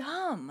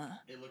dumb.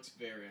 It looks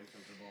very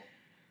uncomfortable.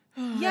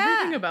 Yeah.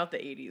 Everything about the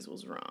 80s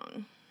was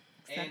wrong.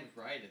 And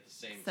right at the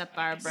same Except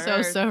time.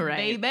 our So bird,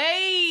 right.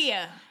 baby.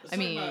 Let's I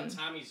talk about mean-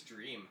 Tommy's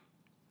dream.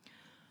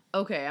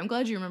 Okay, I'm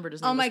glad you remembered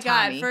his name Oh my was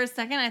God! Tommy. For a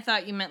second, I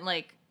thought you meant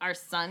like our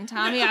son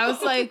Tommy. I was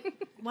like,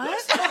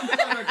 Let's what? talk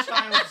about our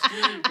child's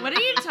dream. What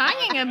are you This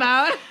talking podcast.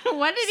 about?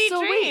 What did he so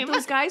dream? wait,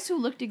 those guys who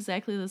looked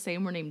exactly the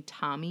same were named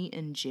Tommy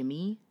and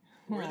Jimmy?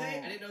 Were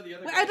they? I didn't know the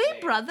other Wait, guy's are they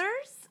name.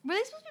 brothers? Were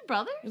they supposed to be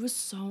brothers? It was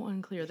so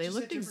unclear. They just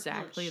looked had different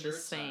exactly colored the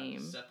shirts on to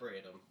same.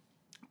 Separate them.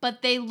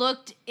 But they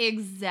looked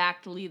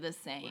exactly the What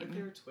if they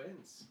same. were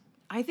twins?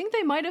 I think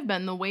they might have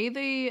been. The way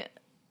they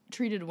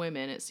treated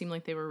women, it seemed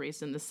like they were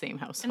raised in the same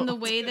household. And the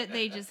way that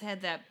they just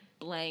had that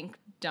blank,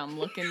 dumb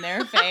look in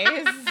their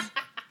face.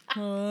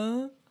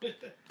 Huh?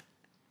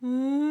 All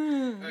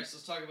right, so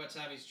let's talk about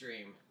Tommy's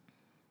dream.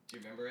 Do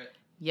you remember it?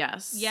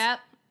 Yes. Yep.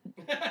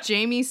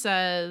 Jamie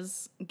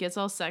says, gets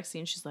all sexy,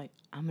 and she's like,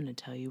 I'm going to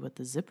tell you what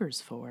the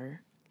zipper's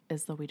for.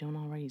 As though we don't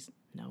already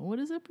know what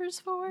a zipper's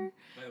for.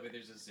 By the way,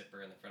 there's a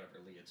zipper in the front of her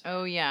leotard.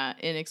 Oh, yeah,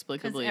 Because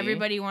inexplicably.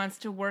 everybody wants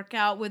to work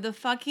out with a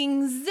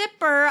fucking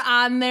zipper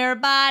on their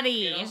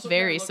body. It also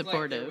Very kinda looked like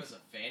supportive. there was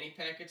a fanny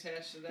pack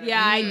attached to that.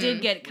 Yeah, I Mm.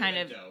 did get Would've kind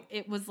been of. dope.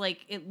 It was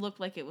like it looked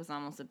like it was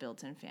almost a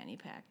built-in fanny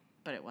pack,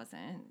 but it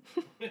wasn't.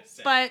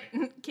 Exactly.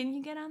 But can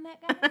you get on that,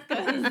 guys?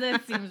 'Cause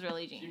that seems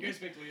really Do you genius.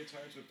 guys make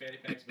leotards with fanny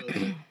packs built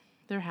in?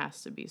 There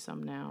has to be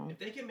some now. If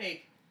they can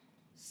make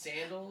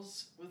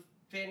sandals with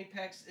fanny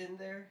packs in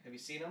there, have you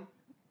seen them?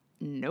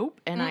 Nope,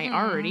 and I Mm-mm.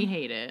 already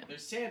hate it.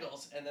 There's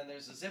sandals, and then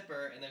there's a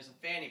zipper, and there's a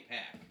fanny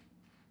pack.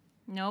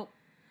 Nope,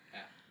 Yeah.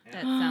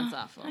 that sounds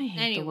awful. I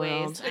hate the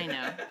Anyways, world. I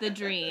know the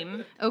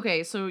dream.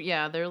 Okay, so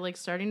yeah, they're like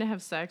starting to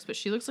have sex, but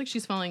she looks like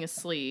she's falling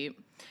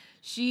asleep.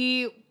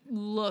 She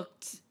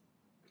looked.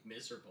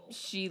 Miserable.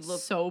 She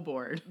looked So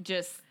bored.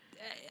 just.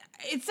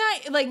 It's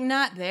not like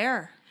not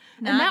there.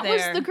 And that Not was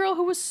there. the girl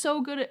who was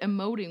so good at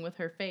emoting with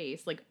her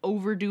face, like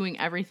overdoing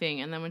everything.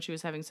 And then when she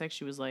was having sex,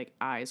 she was like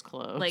eyes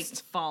closed. like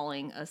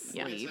falling That's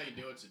asleep. how you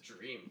know it's a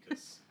dream,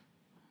 because,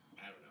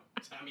 I don't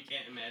know, Tommy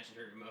can't imagine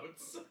her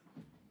emotes.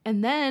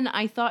 and then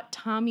I thought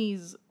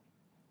Tommy's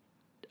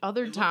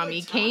other It looked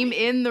Tommy like came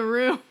Tommy. in the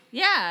room,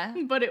 Yeah,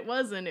 but it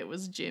wasn't. It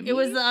was Jimmy. it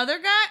was the other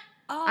guy.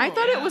 Oh, I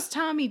thought Yeah. it was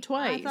Tommy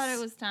twice. I thought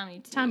it was Tommy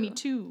too. Tommy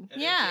too. And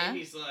Yeah. then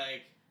Jamie's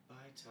like, bye,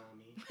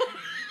 Tommy.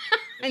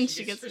 And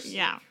she gets- her sleep.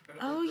 yeah. Her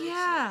Oh gross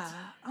yeah.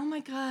 Oh my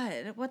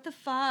god. What the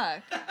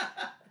fuck? nuts.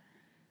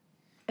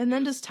 And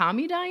then does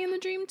Tommy die in the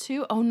dream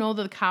too? Oh no,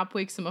 the cop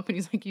wakes him up and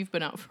he's like, "You've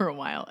been out for a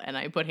while, and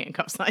I put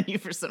handcuffs on you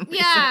for some reason."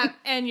 Yeah,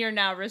 and you're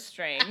now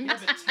restrained. Yeah,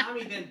 but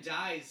Tommy then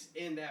dies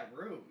in that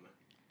room.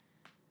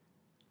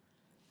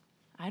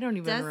 I don't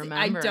even Does- I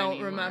remember. don't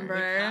anymore.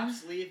 remember. The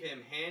cops leave him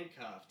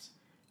handcuffed,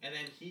 and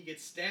then he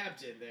gets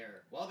stabbed in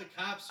there while the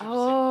cops are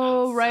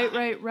Oh, just like,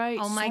 right, outside. right.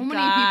 Oh my so many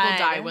God. people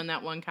die when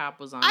that one cop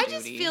was on I duty.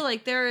 just feel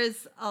like there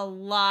is a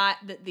lot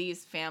that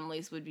these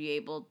families would be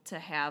able to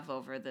have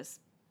over this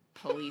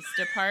police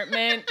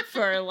department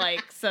for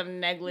like some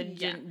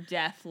negligent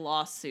death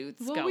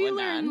lawsuits well, going we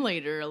learn on.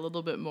 later a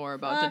little bit more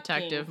about Fucking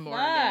Detective fuck.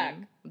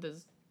 Morgan with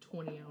his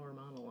 20-hour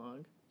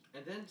monologue.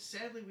 And then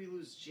sadly we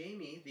lose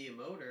Jamie, the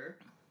emoter,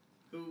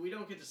 who we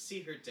don't get to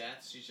see her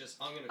death. She's just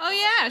hung in a Oh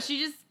yeah, closet. she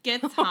just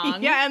gets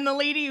hung. Yeah, and the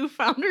lady who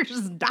found her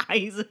just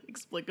dies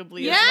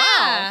inexplicably as well.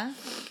 Yeah.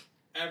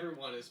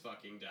 Everyone is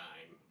fucking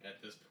dying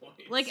at this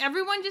point. Like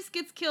everyone just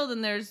gets killed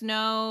and there's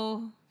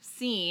no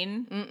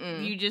scene.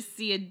 Mm-mm. You just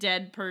see a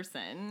dead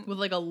person. With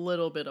like a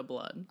little bit of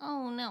blood.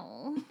 Oh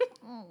no.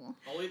 Oh.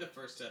 Only the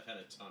first death had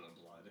a ton of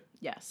blood.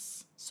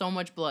 Yes. So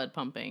much blood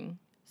pumping.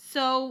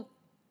 So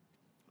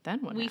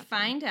Then what we happened?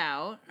 find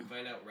out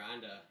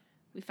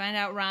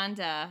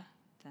Rhonda.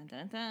 Dun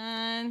dun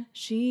dun.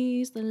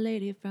 She's the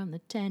lady from the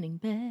tanning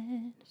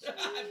bed.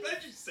 I'm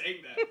glad you saying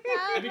that.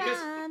 And because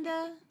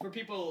Rhonda. for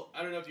people,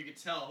 I don't know if you could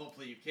tell,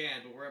 hopefully you can,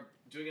 but we're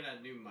doing it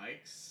on new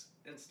mics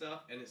and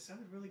stuff, and it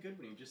sounded really good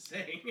when you were just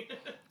saying.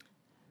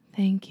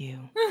 Thank you.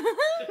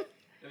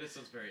 And this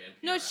was very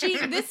NPR. No,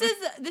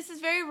 this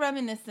is very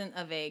reminiscent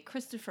of a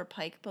Christopher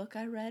Pike book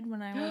I read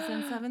when I was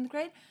in 7th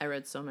grade. I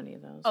read so many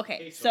of those. Okay,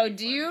 Hey, so Sophie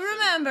do you Flenderson.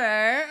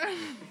 remember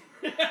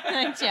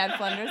Chad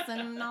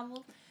Flenderson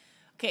novel?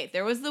 Okay,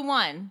 there was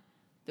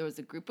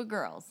a group of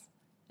girls,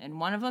 and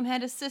one of them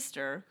had a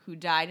sister who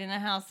died in a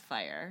house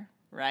fire,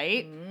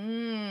 right?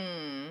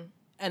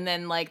 And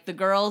then, like, the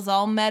girls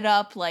all met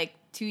up, like,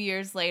 2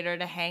 years later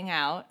to hang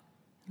out.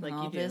 Like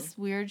All you do. this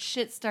weird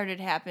shit started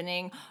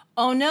happening.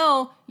 Oh,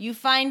 no, you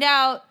find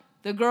out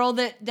the girl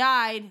that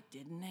died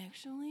didn't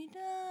actually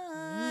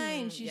die.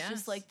 And she's yes.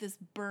 just, like, this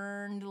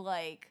burned,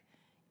 like,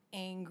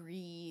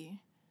 angry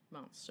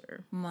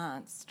monster.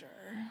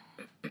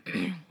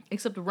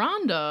 Except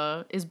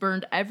Rhonda is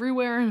burned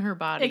everywhere in her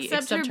body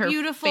Except her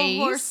beautiful face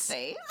horse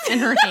face. and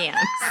her hands.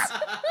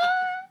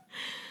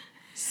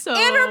 So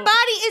And her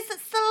body is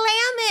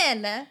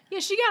slamming. yeah,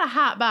 she got a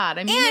hot bod.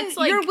 I mean, And it's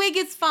like your wig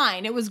is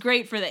fine. It was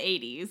great for the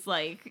 80s.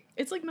 Like,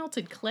 it's like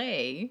melted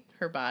clay.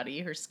 Her body,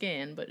 her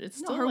skin, but it's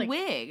no, still her like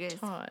wig is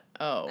taut.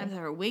 Oh, I thought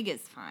her wig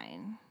is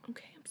fine.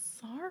 okay. I'm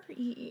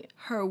sorry.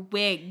 Her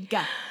wig.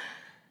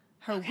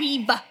 Her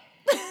weave. Not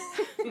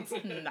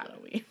a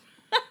weave.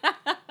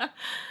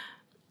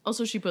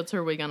 Also, she puts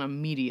her wig on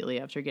immediately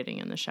after getting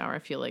in the shower. I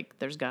feel like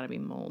there's got to be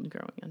mold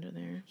growing under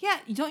there. Yeah,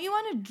 don't you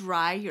want to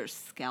dry your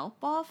scalp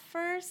off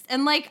first?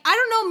 And like, I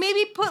don't know,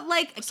 maybe put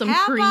like a Some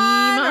cap cream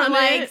on or on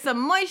like it.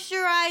 some What's the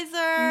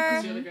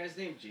moisturizer. other guy's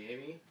name?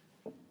 Jamie?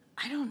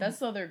 I don't know. That's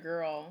the other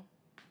girl.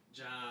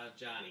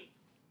 Johnny.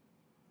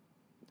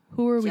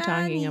 Who are we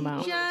Johnny, talking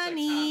about?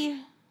 Johnny.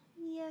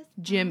 Yes.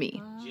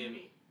 Jimmy. Papa.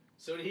 Jimmy.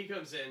 So when he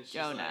comes in, she's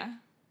Jonah.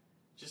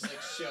 just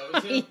like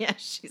shows him. Yeah,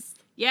 she's.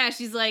 Yeah,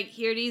 she's like,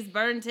 here these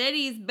burned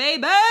titties,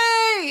 baby.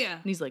 And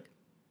he's like,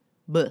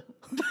 "Buh."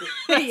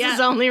 That's Yeah, his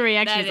only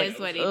reaction. that He's is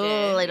like, what he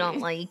 "Oh, did. I don't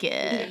like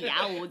it."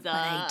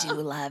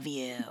 Yowza. love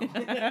you.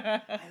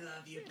 I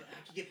love you, but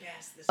I can get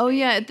past this. Oh baby.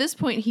 yeah, at this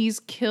point he's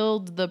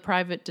killed the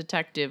private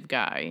detective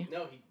guy.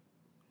 No, he.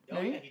 Oh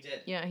Right? yeah, he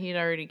did. Yeah, he'd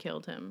already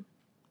killed him.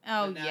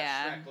 Oh, But not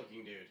yeah.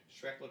 Shrek-looking dude.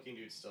 Shrek-looking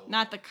dude still.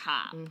 Not the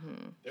cop. Mm-hmm.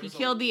 There He was a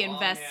killed the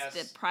long-ass-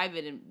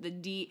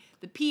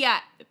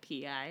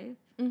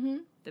 Mm-hmm.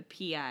 the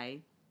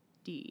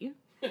PID,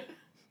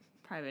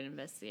 private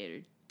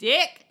investigator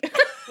Dick.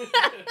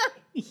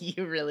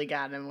 You really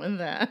got him with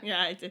that.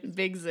 Yeah, I did.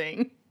 Big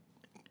zing.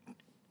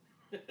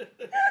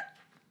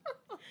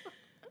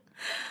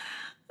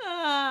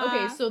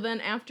 Okay, so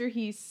then after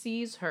he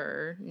sees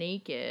her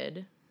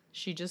naked,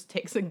 she just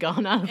takes a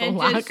gun out of the And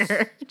just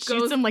locker, goes-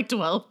 shoots him like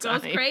 12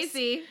 goes times.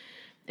 crazy.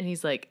 And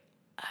he's like,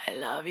 I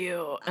love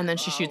you. And then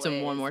she shoots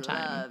him one more Always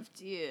time.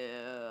 Loved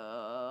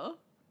you.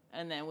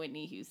 And then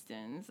Whitney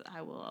Houston's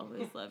 "I Will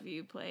Always Love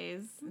You"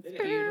 plays. They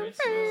didn't have the rights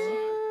to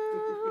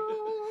that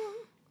song.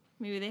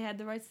 Maybe they had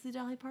the rights to the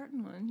Dolly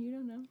Parton one. You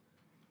don't know.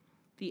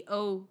 The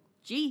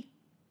OG.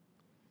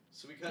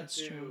 So we cut That's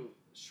to true.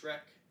 Shrek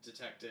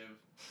detective.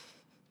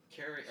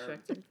 Shrek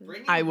Detective.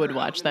 Bringing I would her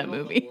watch out in the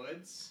that middle of movie. the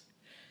woods.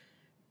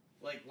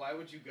 Like, why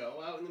would you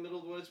go out in the middle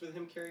of the woods with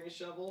him carrying a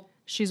shovel?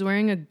 She's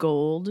wearing a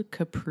gold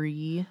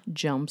capri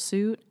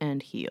jumpsuit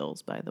and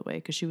heels, by the way,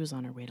 because she was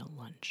on her way to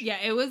lunch. Yeah,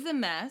 it was a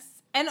mess.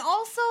 And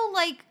also,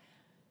 like,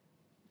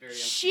 Very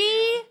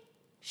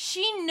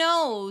she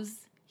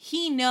knows,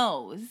 he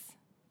knows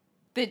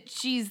that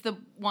she's the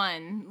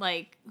one,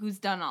 like, who's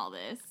done all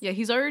this. Yeah,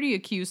 he's already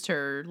accused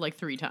her like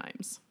 3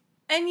 times.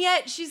 And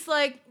yet she's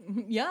like,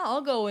 yeah,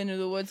 I'll go into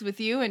the woods with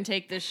you and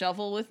take this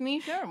shovel with me.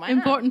 Sure, why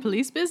Important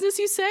police business,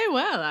 you say?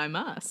 Well, I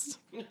must.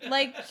 not?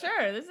 Like,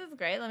 sure, this is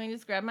great. Let me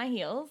just grab my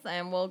heels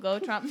and we'll go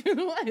tromp through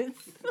the woods.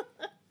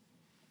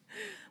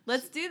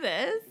 Let's do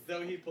this.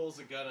 Though he pulls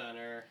a gun on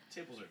her,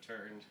 tables are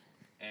turned,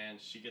 and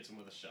she gets him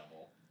with a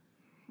shovel.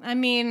 I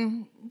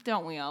mean,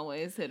 don't we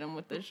always hit him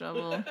with the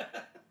shovel?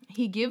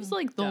 He gives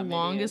like the Dumb idiot.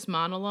 longest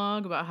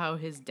monologue about how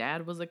his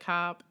dad was a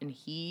cop and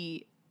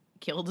he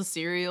killed a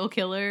serial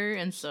killer,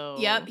 and so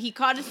Yep, he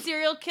caught a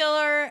serial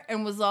killer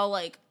and was all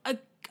like,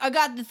 I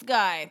got this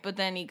guy. But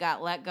then he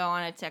got let go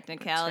on a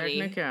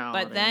technicality.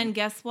 But then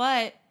guess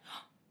what?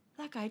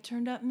 That guy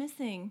turned up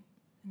missing.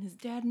 And his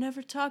dad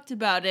never talked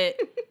about it.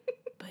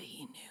 But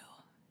he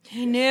knew.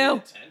 He knew.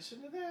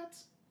 Attention to that.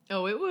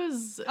 Oh, it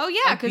was. Oh,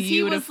 yeah, because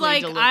he was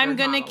like, I'm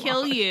going to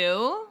kill you.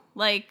 you.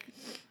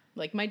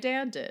 Like my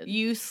dad did.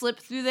 You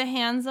slipped through the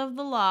hands of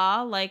the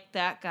law like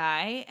that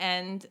guy,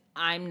 and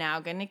I'm now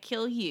going to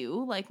kill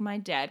you like my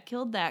dad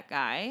killed that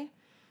guy.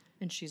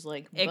 And she's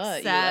like, but you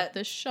Except left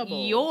this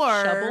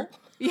shovel.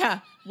 Yeah.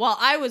 While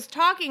I was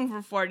talking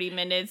for 40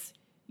 minutes,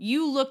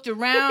 you looked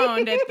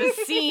around at the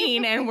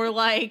scene and were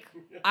like,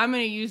 I'm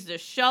going to use the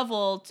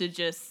shovel to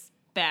just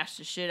bash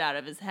the shit out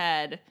of his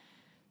head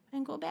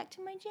and go back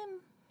to my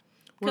gym.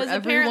 Where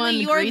apparently everyone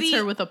you're greets the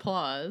her with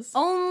applause.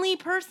 only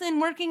person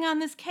working on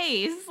this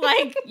case.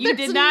 Like, you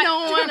There's did not.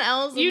 no one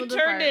else in You the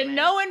turned in department.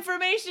 no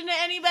information to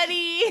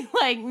anybody.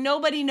 Like,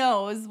 nobody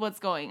knows what's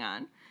going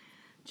on.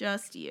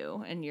 Just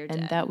you and your dad.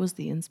 And that was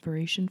the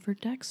inspiration for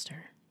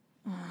Dexter.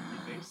 You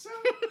think so?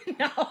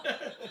 No.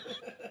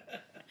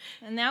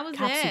 And that was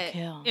Cops who it.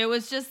 kill. It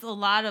was just a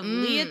lot of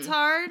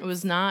leotard. It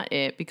was not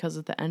it, because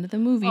at the end of the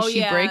movie, Oh, she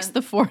yeah. breaks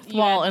the fourth Yeah,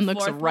 wall the and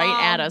looks fourth right wall.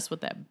 at us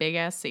with that big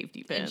ass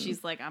safety pin. And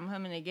she's like, I'm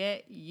coming to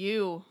get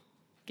you.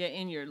 Get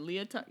in your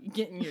leotard.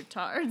 Get in your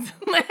tards.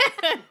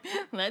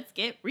 Let's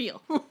get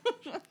real.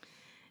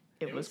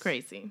 it was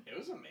crazy. It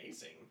was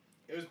amazing.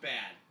 It was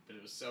bad, but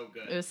it was so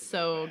good. It was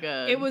so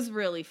good. It was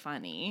really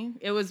funny.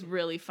 It was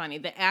really funny.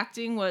 The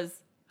acting was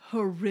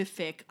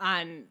horrific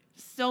on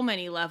so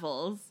many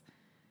levels.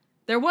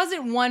 There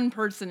wasn't one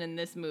person in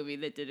this movie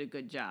that did a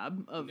good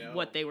job of No.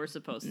 what they were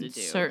supposed to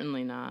do.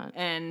 Certainly not.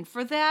 And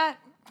for that,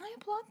 I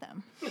applaud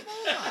them. I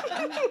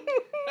applaud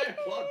them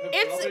for all big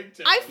It's.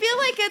 I talent. feel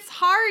like it's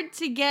hard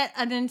to get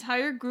an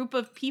entire group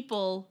of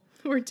people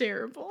We're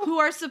terrible. who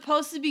are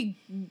supposed to be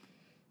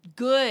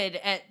good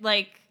at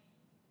like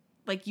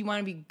you want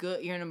to be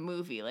good. You're in a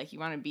movie, like you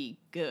want to be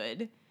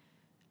good,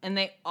 and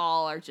they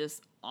all are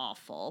just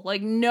awful.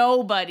 Like no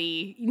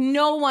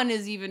one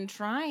is even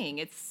trying.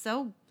 It's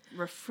so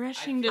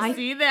refreshing to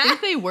see I that.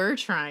 think they were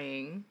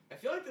trying. I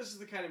feel like this is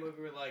the kind of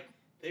movie where, like,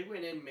 they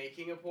went in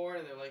making a porn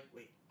and they're like,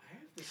 wait, I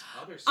have this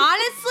other stuff.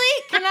 Honestly,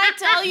 can I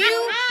tell you?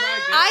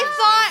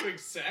 I thought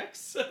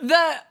sex.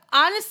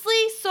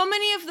 Honestly, so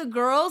many of the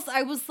girls,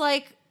 I was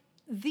like,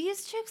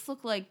 these chicks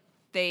look like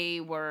they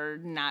were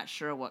not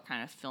sure what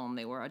kind of film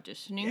they were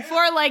auditioning Yeah.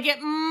 for. Like,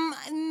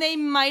 they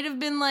might have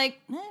been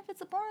like, if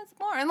it's a porn, it's a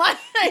porn. Like,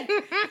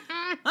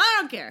 I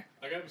don't care.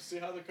 I gotta see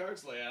how the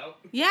cards lay out.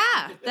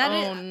 Yeah,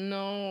 Oh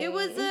no. it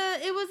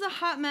was a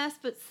hot mess,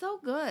 but so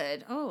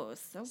good. Oh, it was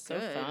so so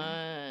good.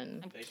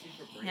 fun. Thank you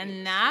for bringing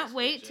this Cannot us,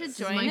 wait to Bridget. This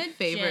is join my a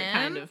favorite gym.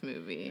 kind of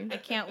movie. I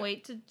can't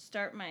wait to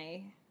start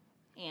my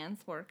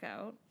Anne's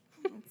workout.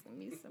 It's gonna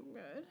be so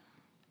good.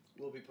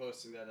 We'll be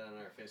posting that on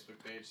our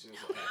Facebook page as soon as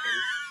it happens.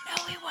 No,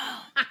 we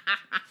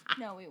won't.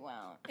 No, we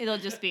won't. It'll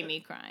just be me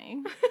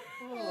crying.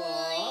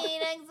 Aww.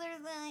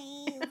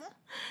 exercise.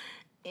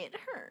 It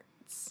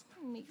hurts.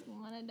 It makes me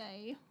want to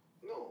die.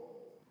 No.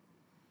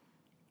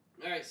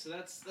 Alright, so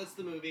that's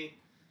the movie.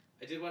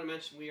 I did want to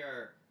mention we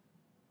are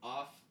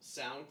off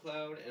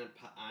SoundCloud and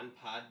on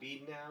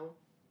Podbean now.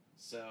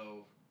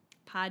 So,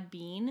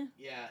 Podbean.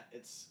 yeah,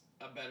 it's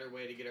a better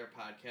way to get our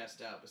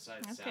podcast out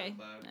besides Okay.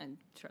 SoundCloud. I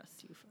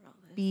trust you for all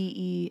this.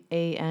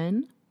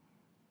 BEAN.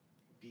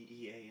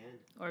 BEAN.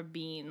 Or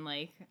bean,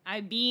 like, I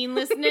been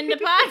listening to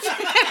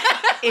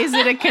podcasts. Is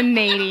it a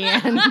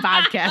Canadian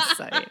podcast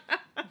site?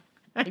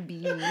 I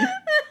bean.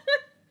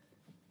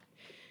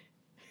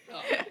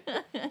 Oh,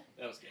 that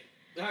was good.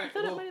 Alright, I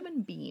thought it well, might have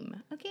been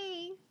Beam.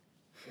 Okay.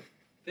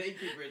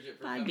 thank you, Bridget,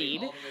 for Podbean.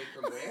 coming all the way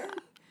from where?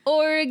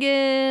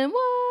 Oregon.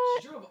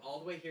 What? She drove all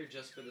the way here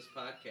just for this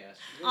podcast.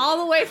 She All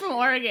the way from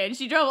Oregon.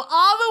 She drove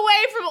all the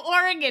way from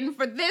Oregon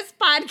for this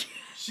podcast.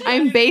 She got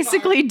in I'm the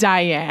basically car.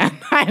 Diane.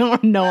 I don't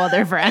have no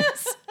other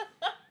friends.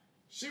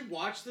 She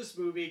watched this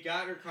movie,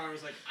 got in her car, and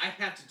was like, I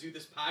have to do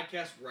this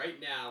podcast right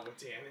now with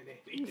Dan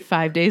and Andy.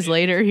 5 days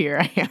later, here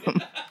I am.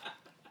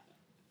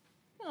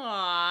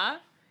 Aww.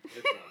 It's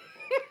wonderful.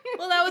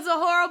 Well, that was a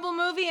horrible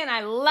movie, and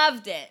I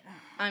loved it.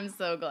 I'm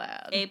so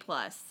glad. A+.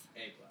 A+.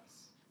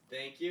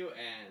 Thank you,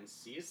 and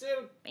see you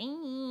soon.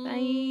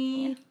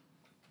 Bye. Bye.